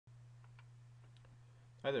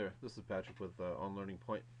Hi there, this is Patrick with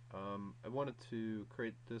Onlearningpoint. I wanted to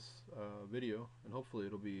create this video, and hopefully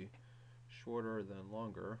it'll be shorter than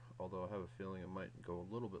longer, although I have a feeling it might go a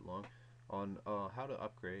little bit long, on how to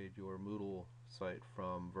upgrade your Moodle site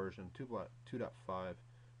from version 2.5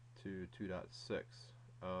 to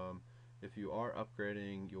 2.6. If you are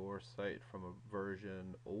upgrading your site from a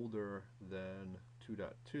version older than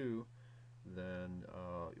 2.2, then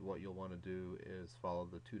what you'll want to do is follow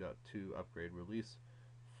the 2.2 upgrade release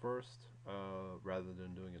first, rather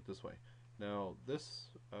than doing it this way. Now this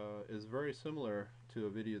is very similar to a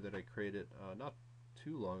video that I created not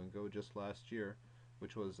too long ago, just last year,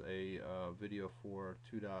 which was a video for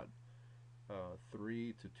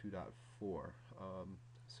 2.3 to 2.4.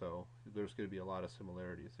 So there's going to be a lot of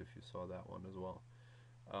similarities if you saw that one as well.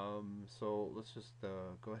 So let's just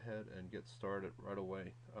go ahead and get started right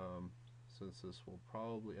away, since this will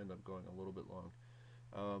probably end up going a little bit long.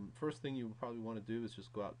 First thing you probably want to do is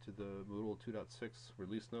just go out to the Moodle 2.6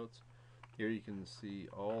 release notes. Here you can see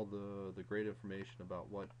all the great information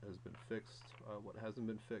about what has been fixed, what hasn't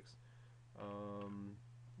been fixed,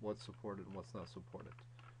 what's supported and what's not supported.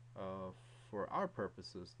 For our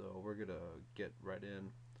purposes though, we're going to get right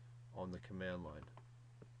in on the command line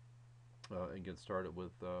and get started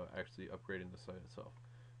with actually upgrading the site itself.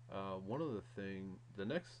 The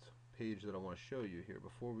next page that I want to show you here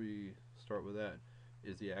before we start with that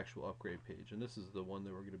is the actual upgrade page, and this is the one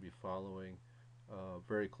that we're going to be following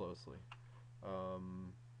very closely.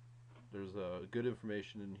 There's good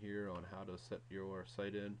information in here on how to set your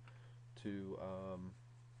site in to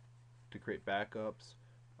create backups,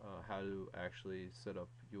 how to actually set up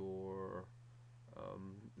your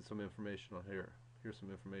some information on here. Here's some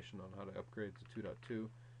information on how to upgrade to 2.2.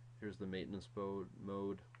 Here's the maintenance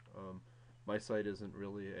mode. My site isn't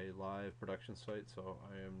really a live production site, so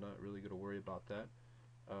I am not really going to worry about that.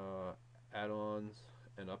 Add-ons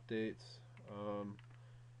and updates,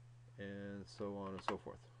 and so on and so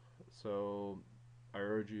forth. So I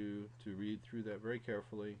urge you to read through that very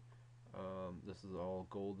carefully. This is all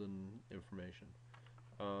golden information.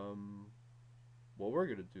 What we're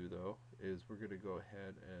going to do though is we're going to go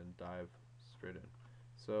ahead and dive straight in.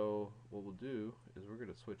 So what we'll do is we're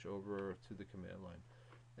going to switch over to the command line,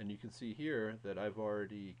 and you can see here that I've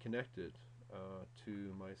already connected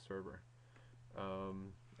to my server,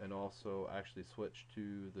 and also actually switch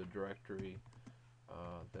to the directory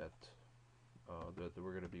that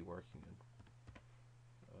we're going to be working in.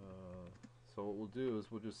 So what we'll do is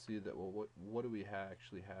we'll just see that, well, what do we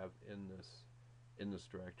actually have in this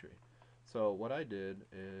directory. So what I did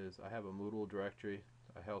is I have a Moodle directory.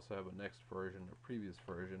 I also have a next version, a previous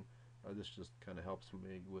version. This just kind of helps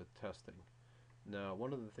me with testing. Now,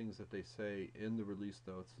 one of the things that they say in the release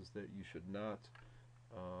notes is that you should not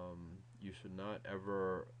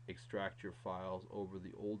ever extract your files over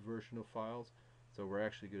the old version of files. So we're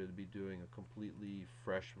actually going to be doing a completely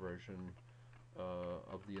fresh version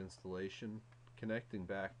of the installation, connecting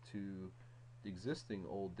back to the existing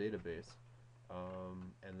old database,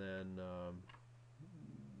 and then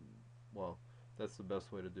well, that's the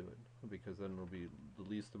best way to do it, because then it'll be the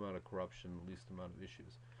least amount of corruption, the least amount of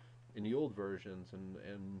issues. In the old versions,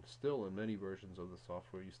 and still in many versions of the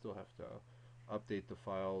software, you still have to update the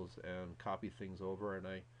files and copy things over, and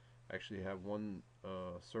I actually have one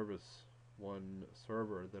server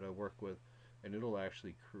that I work with, and it'll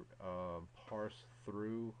actually parse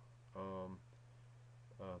through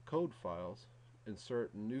code files,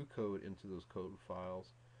 insert new code into those code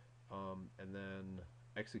files, and then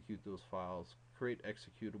execute those files, create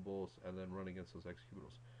executables, and then run against those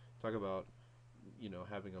executables. Talk about,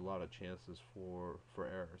 having a lot of chances for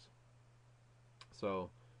errors. So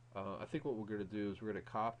I think what we're going to do is we're going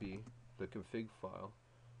to copy the config file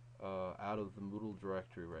out of the Moodle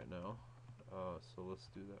directory right now. So let's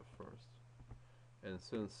do that first. And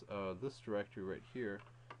since this directory right here,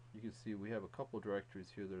 you can see we have a couple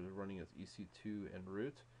directories here that are running as EC2 and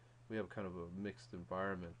root. We have kind of a mixed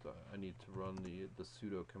environment. I need to run the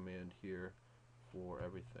sudo command here for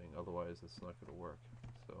everything, otherwise it's not going to work.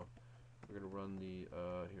 So we're going to run the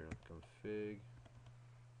config.php,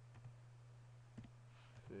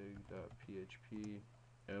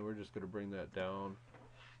 and we're just going to bring that down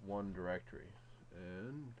one directory.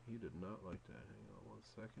 And he did not like that. Hang on one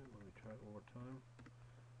second. Let me try it one more time.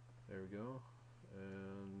 There we go.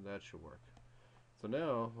 And that should work. So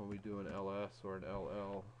now when we do an ls or an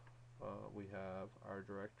ll, we have our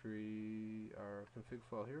directory, our config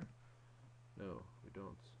file here. No, we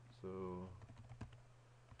don't. So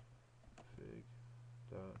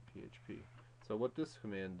config.php. So what this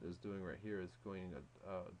command is doing right here is going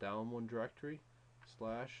down one directory,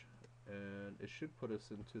 slash, and it should put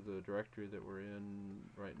us into the directory that we're in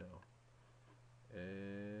right now.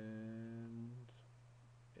 And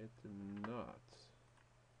it did not.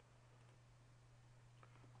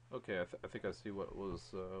 Okay, I think I see what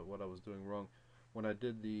I was doing wrong. When I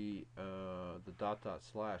did the dot dot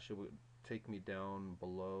slash, it would take me down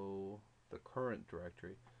below the current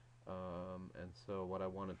directory. And so what I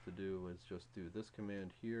wanted to do is just do this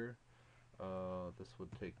command here. This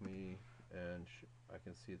would take me, and I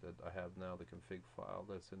can see that I have now the config file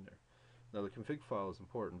that's in there. Now the config file is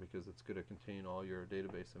important because it's going to contain all your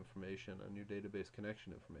database information and your database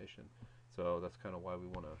connection information. So that's kind of why we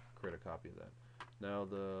want to create a copy of that. Now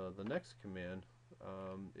the next command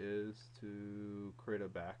is to create a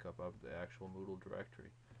backup of the actual Moodle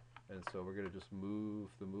directory. And so we're going to just move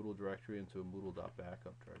the Moodle directory into a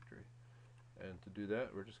Moodle.backup directory. And to do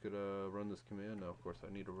that, we're just going to run this command. Now, of course,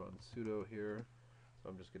 I need to run sudo here, so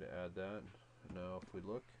I'm just going to add that. Now, if we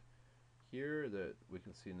look here, that we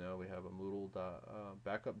can see now we have a Moodle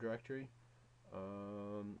backup directory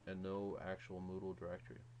and no actual Moodle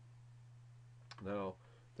directory. Now,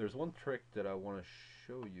 there's one trick that I want to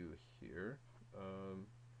show you here,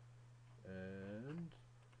 and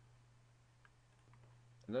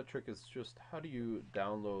that trick is just how do you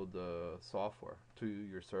download the software to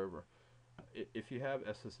your server. If you have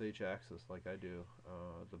SSH access like I do,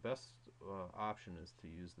 the best option is to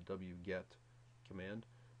use the wget command.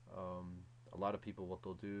 A lot of people, what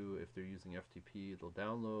they'll do if they're using FTP, they'll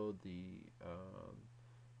download the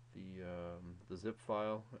zip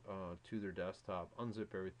file to their desktop,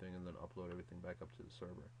 unzip everything, and then upload everything back up to the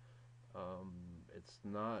server. It's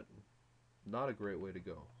not a great way to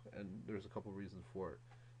go, and there's a couple reasons for it.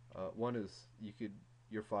 One is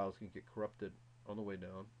your files can get corrupted on the way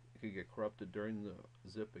down. It could get corrupted during the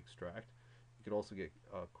zip extract. It could also get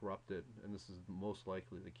corrupted, and this is most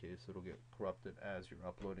likely the case, it'll get corrupted as you're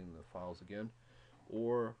uploading the files again.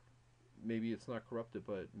 Or maybe it's not corrupted,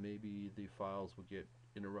 but maybe the files will get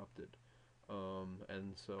interrupted.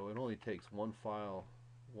 And so it only takes one file,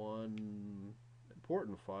 one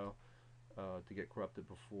important file, to get corrupted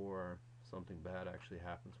before something bad actually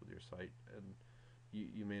happens with your site. And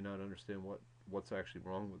you may not understand what's actually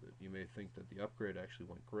wrong with it. You may think that the upgrade actually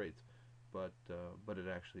went great, but it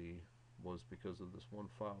actually was because of this one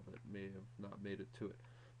file that may have not made it to it.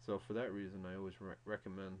 So for that reason, I always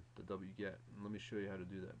recommend the wget. And let me show you how to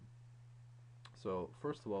do that. So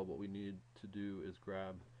first of all, what we need to do is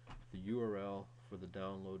grab the URL for the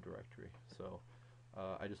download directory. So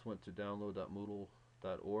I just went to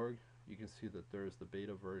download.moodle.org. You can see that there's the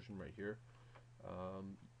beta version right here.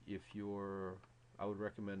 I would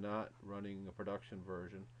recommend not running a production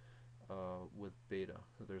version with beta.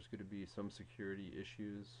 There's going to be some security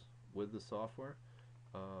issues with the software,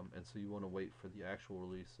 and so you want to wait for the actual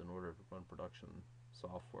release in order to run production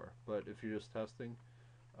software. But if you're just testing,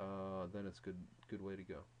 then it's good way to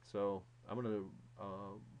go. So I'm going to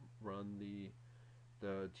run the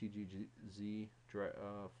TGZ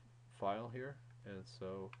file here, and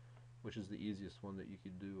so which is the easiest one that you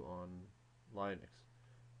could do on Linux.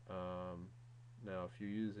 Now, if you're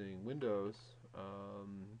using Windows,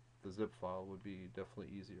 the zip file would be definitely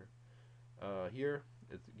easier. Here,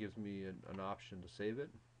 it gives me an option to save it.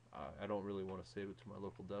 I don't really want to save it to my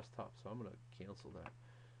local desktop, so I'm going to cancel that.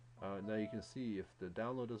 Now you can see if the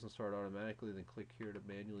download doesn't start automatically, then click here to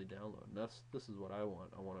manually download. And this is what I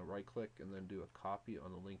want. I want to right click and then do a copy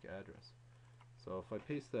on the link address. So if I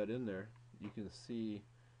paste that in there, you can see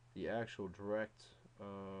the actual direct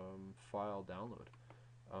file download.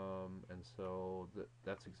 And so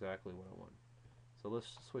that's exactly what I want. So let's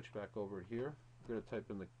switch back over here. I'm going to type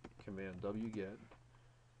in the command wget,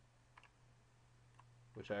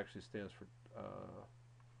 which actually stands for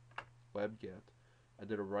webget. I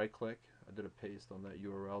did a right click, I did a paste on that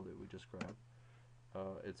URL that we just grabbed.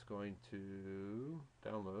 It's going to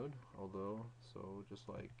download, so just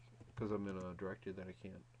like, because I'm in a directory that I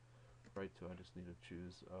can't write to, I just need to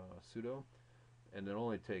choose sudo. And it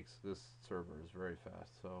only takes, this server is very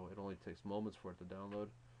fast, so it only takes moments for it to download.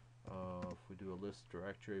 If we do a list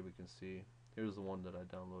directory, we can see, here's the one that I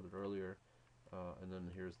downloaded earlier, and then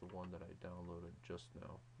here's the one that I downloaded just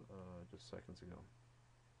now, just seconds ago.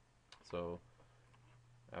 So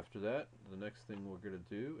after that, the next thing we're going to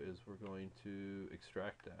do is we're going to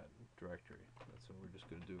extract that directory. That's what we're just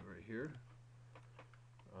going to do right here.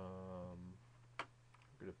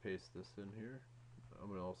 We're going to paste this in here. I'm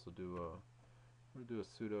going to also do a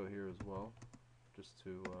sudo here as well, just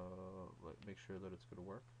to make sure that it's going to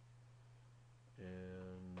work.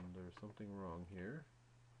 And there's something wrong here.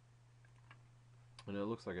 And it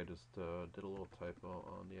looks like I just did a little typo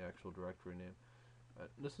on the actual directory name.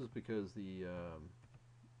 This is because the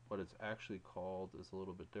what it's actually called is a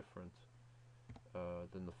little bit different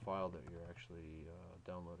than the file that you're actually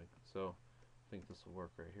downloading. So I think this will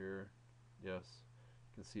work right here. Yes,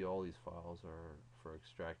 you can see all these files are for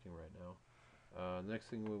extracting right now. Next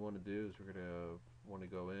thing we want to do is we're going to want to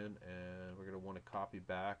go in and we're going to want to copy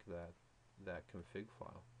back that config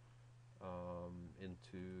file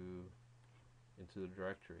into the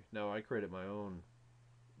directory. Now I created my own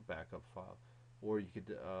backup file, or you could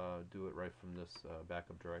do it right from this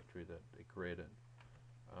backup directory that it created.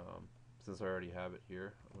 Since I already have it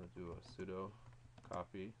here, I'm going to do a sudo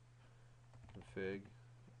copy config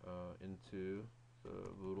into the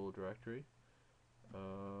Moodle directory,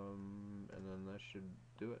 and then that should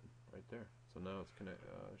do it right there. So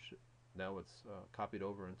now it's copied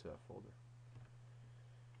over into that folder.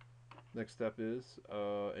 Next step is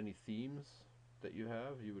any themes that you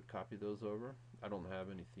have, you would copy those over. I don't have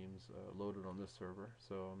any themes loaded on this server,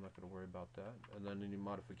 so I'm not going to worry about that. And then any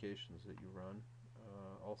modifications that you run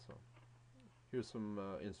also. Here's some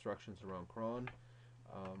instructions around cron.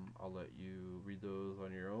 I'll let you read those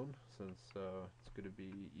on your own, since it's going to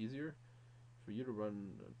be easier for you to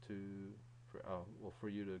for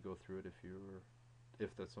you to go through it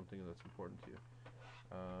if that's something that's important to you.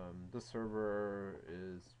 This server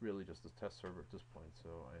is really just a test server at this point, so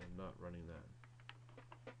I am not running that.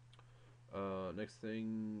 Next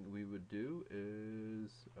thing we would do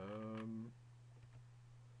is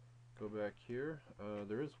go back here.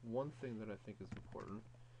 There is one thing that I think is important,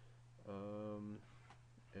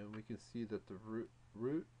 and we can see that the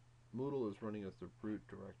root Moodle is running as the root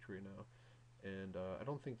directory now, and I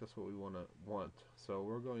don't think that's what we want. So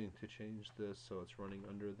we're going to change this so it's running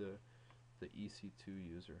under the EC2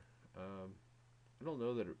 user. I don't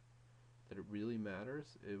know that it really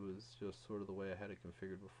matters. It was just sort of the way I had it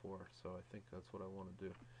configured before, so I think that's what I want to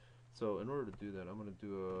do. So in order to do that, I'm going to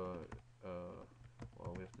do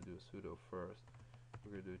well, we have to do a sudo first.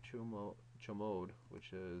 We're going to do chmod,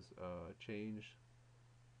 which is change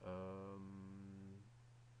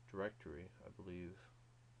directory, I believe.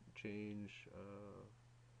 Change,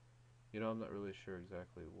 I'm not really sure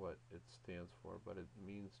exactly what it stands for, but it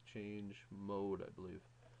means change mode, I believe.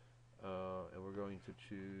 And we're going to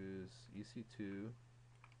choose EC2,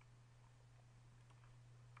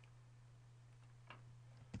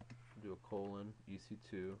 do a colon,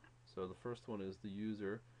 EC2. So the first one is the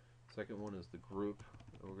user, second one is the group,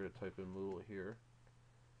 and we're going to type in Moodle here.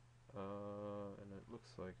 And it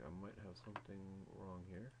looks like I might have something wrong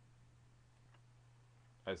here.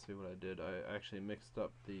 I see what I did. I actually mixed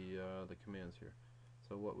up the commands here.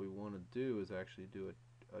 So what we want to do is actually do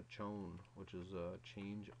a chown, which is a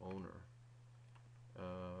change owner,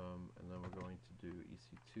 and then we're going to do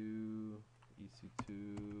EC2,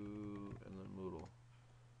 and then Moodle.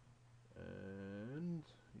 And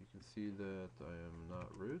you can see that I am not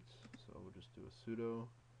root, so we'll just do a sudo,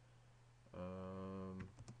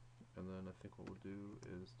 and then I think what we'll do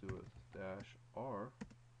is do a -r.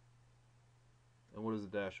 And what does a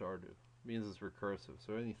 -r do? It means it's recursive,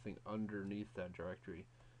 so anything underneath that directory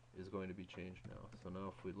is going to be changed now. So now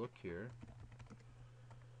if we look here,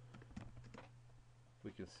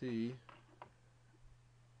 we can see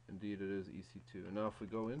indeed it is EC2. And now if we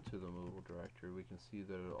go into the Moodle directory, we can see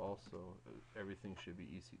that it also, everything should be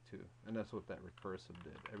EC2. And that's what that recursive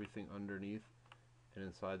did. Everything underneath and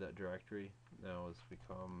inside that directory now has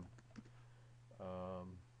become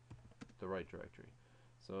the right directory.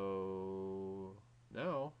 So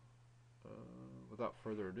now, without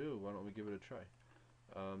further ado, why don't we give it a try?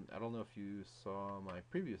 I don't know if you saw my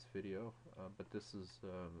previous video, but this is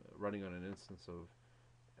running on an instance of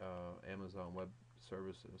Amazon Web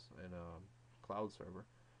Services and a cloud server.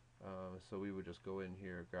 So we would just go in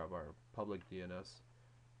here, grab our public DNS,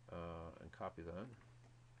 and copy that.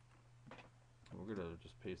 And we're going to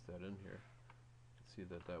just paste that in here. You can see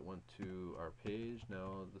that that went to our page.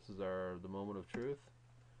 Now this is the moment of truth.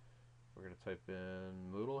 We're going to type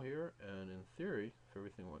in Moodle here, and in theory, if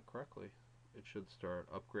everything went correctly, it should start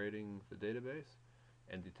upgrading the database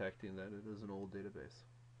and detecting that it is an old database.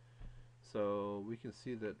 So we can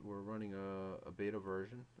see that we're running a beta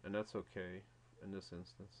version, and that's okay in this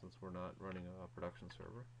instance since we're not running a production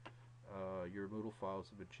server. Your Moodle files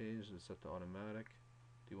have been changed. It's set to automatic.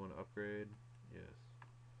 Do you want to upgrade? Yes.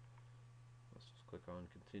 Let's just click on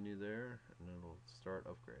continue there, and then it'll start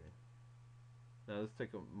upgrading. Now this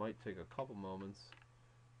might take a couple moments,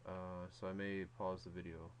 so I may pause the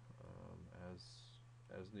video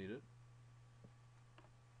as needed.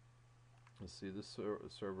 You see, this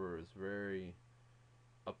server is very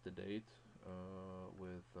up to date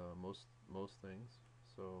with most things.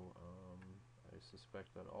 So I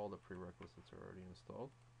suspect that all the prerequisites are already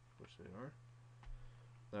installed, which they are.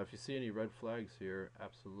 Now if you see any red flags here,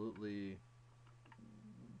 absolutely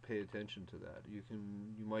pay attention to that. You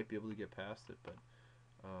might be able to get past it, but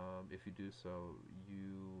if you do so,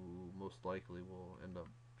 you most likely will end up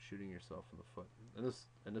shooting yourself in the foot. And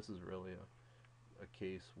this is really a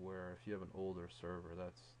case where if you have an older server,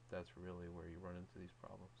 that's really where you run into these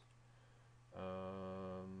problems.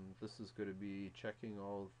 This is going to be checking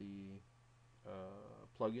all the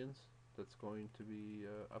plugins that's going to be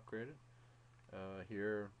upgraded.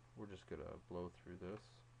 Here we're just going to blow through this.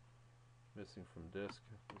 Missing from disk.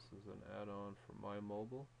 This is an add-on for my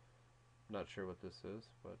mobile. Not sure what this is,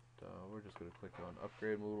 but we're just going to click on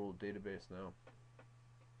Upgrade Moodle Database now.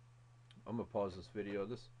 I'm going to pause this video.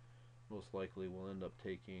 This most likely will end up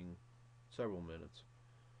taking several minutes.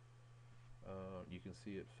 You can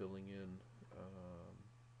see it filling in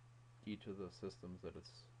each of the systems that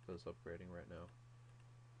it's upgrading right now.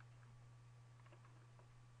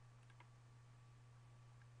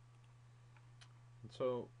 And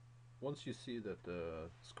so once you see that the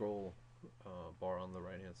scroll bar on the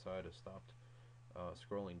right hand side has stopped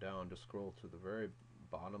scrolling down, just scroll to the very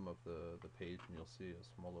bottom of the page and you'll see a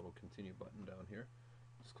small little continue button down here.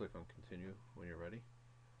 Just click on continue when you're ready.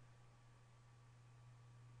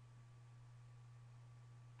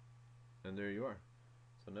 And there you are.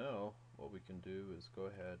 So now what we can do is go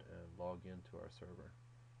ahead and log into our server.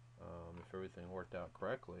 If everything worked out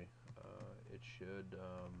correctly, it should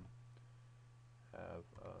have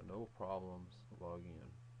no problems logging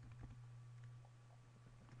in.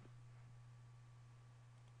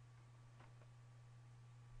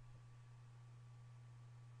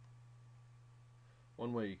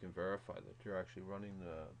 One way you can verify that you're actually running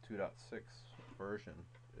the 2.6 version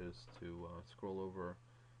is to scroll over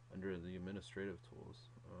under the administrative tools.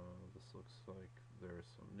 This looks like there's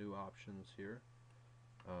some new options here.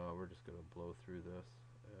 We're just going to blow through this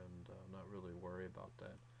and not really worry about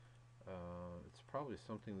that. It's probably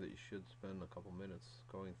something that you should spend a couple minutes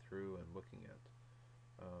going through and looking at.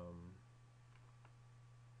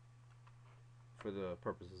 For the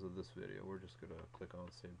purposes of this video, we're just going to click on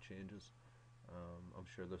Save Changes. I'm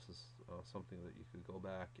sure this is something that you could go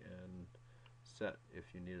back and set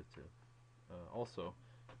if you needed to. Also,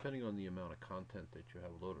 depending on the amount of content that you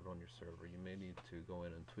have loaded on your server, you may need to go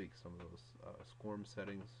in and tweak some of those SCORM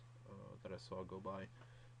settings that I saw go by.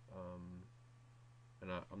 And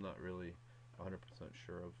I'm not really 100%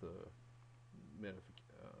 sure of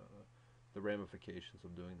the ramifications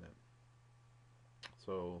of doing that.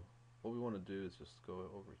 So what we want to do is just go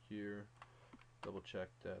over here, double check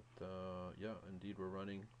that yeah, indeed we're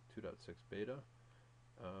running 2.6 beta,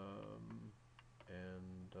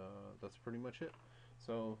 and that's pretty much it.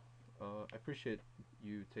 So I appreciate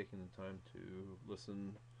you taking the time to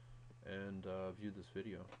listen and view this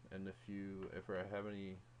video, and if you ever have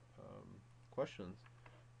any questions,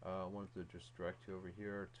 I wanted to just direct you over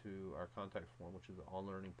here to our contact form, which is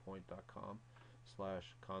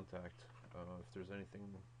Onlearningpoint.com/contact. If there's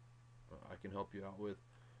anything I can help you out with,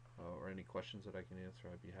 or any questions that I can answer,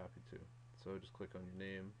 I'd be happy to. So just click on your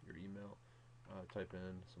name, your email, type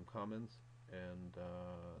in some comments, and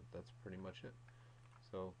that's pretty much it.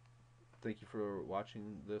 So thank you for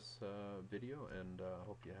watching this video, and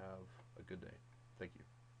hope you have a good day. Thank you.